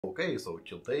Okay, so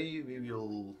today we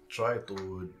will try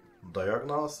to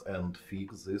diagnose and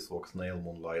fix this Walksnail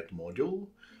Moonlight module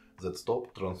that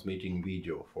stopped transmitting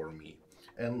video for me.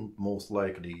 And most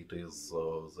likely it is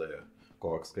the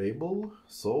coax cable,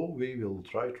 so we will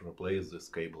try to replace this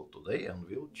cable today and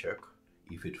we'll check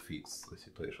if it fixes the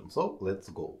situation. So let's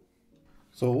go.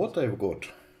 So what I've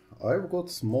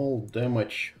got small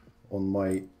damage on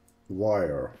my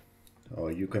wire.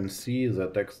 You can see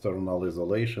that external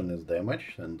isolation is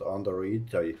damaged, and under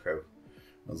it I have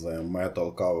the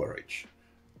metal coverage.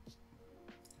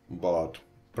 But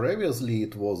previously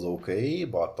it was okay,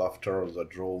 but after the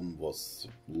drone was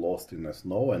lost in the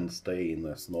snow and stayed in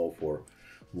the snow for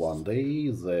one day,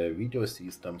 the video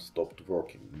system stopped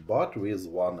working, but with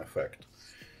one effect.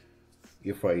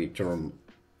 If I turn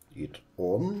it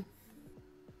on,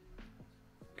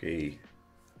 okay,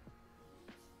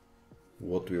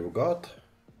 what we've got,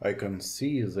 I can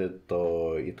see that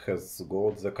it has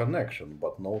got the connection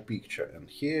but no picture, and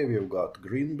here we've got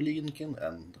green blinking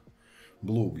and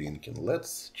blue blinking.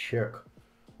 Let's check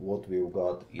what we've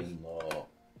got in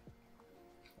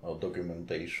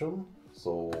documentation.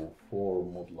 So for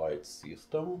Moonlight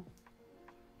system,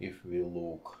 if we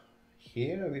look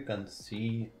here, we can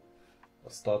see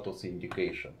a status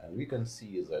indication, and we can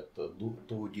see that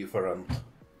two different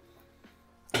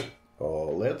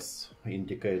LEDs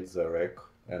indicate the rec,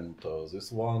 and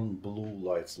this one, blue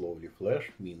light slowly flash,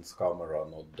 means camera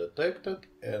not detected,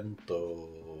 and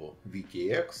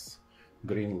VTX,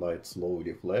 green light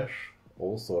slowly flash,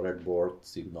 also rec board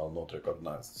signal not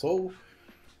recognized. So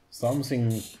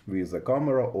something with the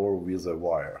camera or with the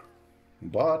wire.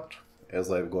 But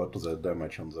as I've got the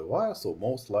damage on the wire, so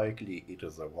most likely it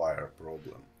is a wire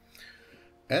problem.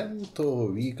 And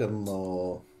we can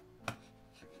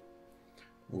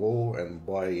go and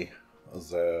buy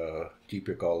the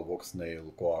typical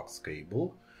Walksnail coax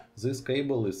cable. This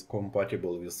cable is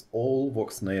compatible with all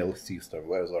Walksnail systems,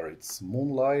 whether it's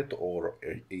Moonlight or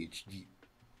HD.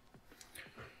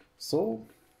 So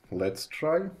let's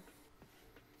try.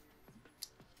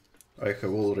 I have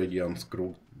already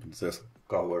unscrewed this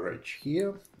coverage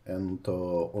here, and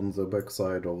on the back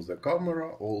side of the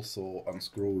camera also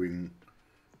unscrewing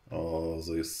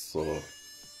this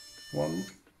one.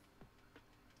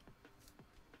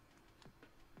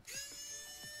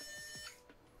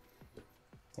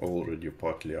 Already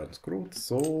partly unscrewed,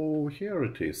 so here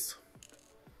it is.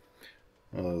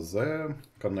 The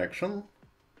connection,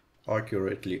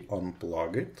 accurately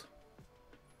unplug it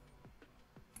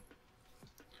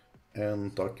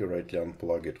and accurately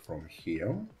unplug it from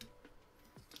here.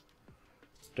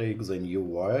 Take the new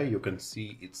wire, you can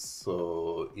see it's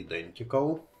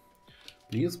identical.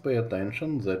 Please pay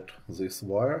attention that this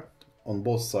wire on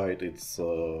both sides it's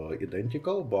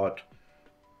identical, but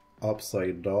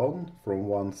upside down. From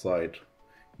one side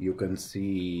you can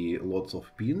see lots of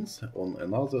pins, on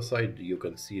another side you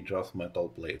can see just metal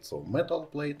plate. So metal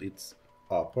plate, it's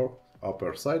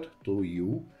upper side to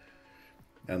U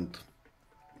and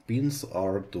pins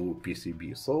are to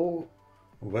PCB, so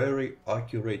very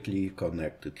accurately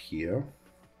connected here.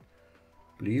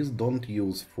 Please don't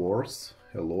use force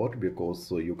a lot,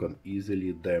 because you can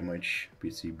easily damage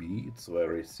PCB, it's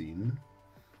very thin.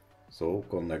 So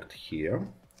connect here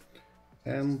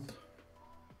and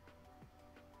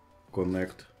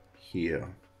connect here.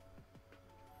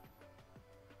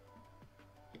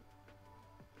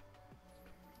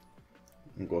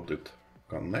 Got it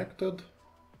connected,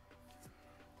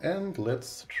 and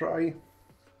let's try.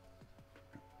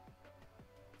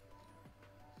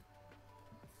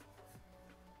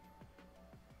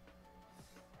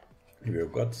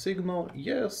 We've got signal,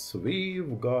 yes,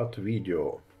 we've got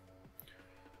video.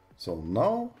 So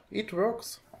now it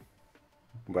works.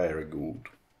 Very good.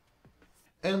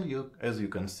 And as you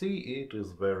can see, it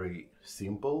is very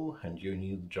simple and you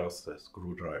need just a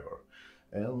screwdriver.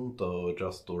 And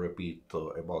just to repeat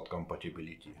about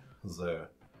compatibility, the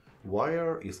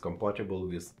wire is compatible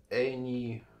with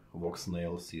any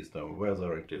Walksnail system,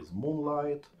 whether it is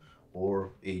Moonlight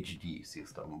or HD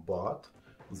system, but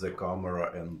the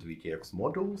camera and VTX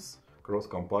modules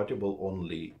cross-compatible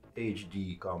only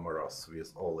HD cameras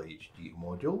with all HD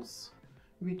modules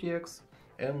VTX,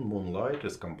 and Moonlight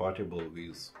is compatible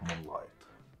with Moonlight.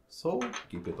 So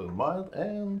keep it in mind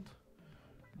and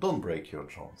don't break your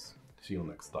drones. See you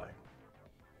next time.